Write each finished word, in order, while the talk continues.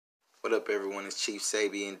What up, everyone? It's Chief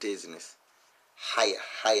Sabi, Indigenous. Higher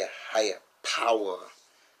power.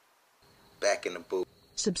 Back in the booth.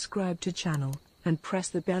 Subscribe to channel and press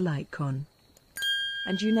the bell icon,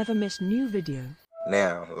 and you never miss new video.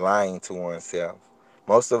 Now, lying to oneself.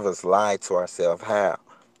 Most of us lie to ourselves. How?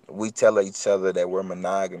 We tell each other that we're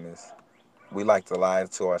monogamous. We like to lie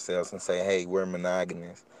to ourselves and say, hey, we're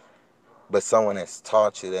monogamous. But someone has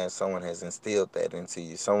taught you that, someone has instilled that into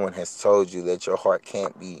you. Someone has told you that your heart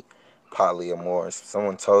can't be polyamorous.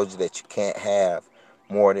 Someone told you that you can't have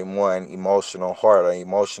more than one emotional heart or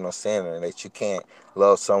emotional center, that you can't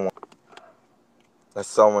love someone. That's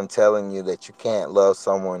someone telling you that you can't love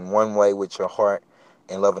someone one way with your heart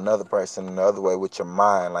and love another person another way with your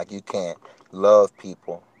mind. Like you can't love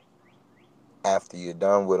people after you're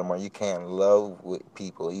done with them, or you can't love with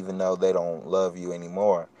people even though they don't love you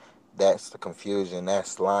anymore. That's the confusion.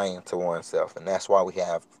 That's lying to oneself, and that's why we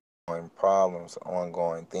have ongoing problems,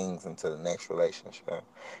 ongoing things into the next relationship,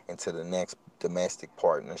 into the next domestic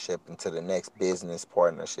partnership, into the next business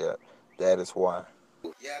partnership. That is why.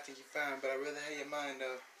 Yeah, I think you're fine, but I'd rather have your mind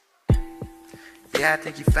though. Yeah, I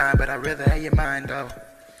think you're fine, but I'd rather have your mind though.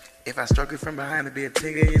 If I struck you from behind, it'd be a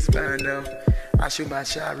tingle in your spine though. I shoot my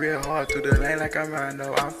shot real hard through the lane like I'm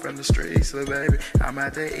Rondo. I'm from the streets, little baby. I'm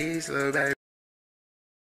out the east, little baby.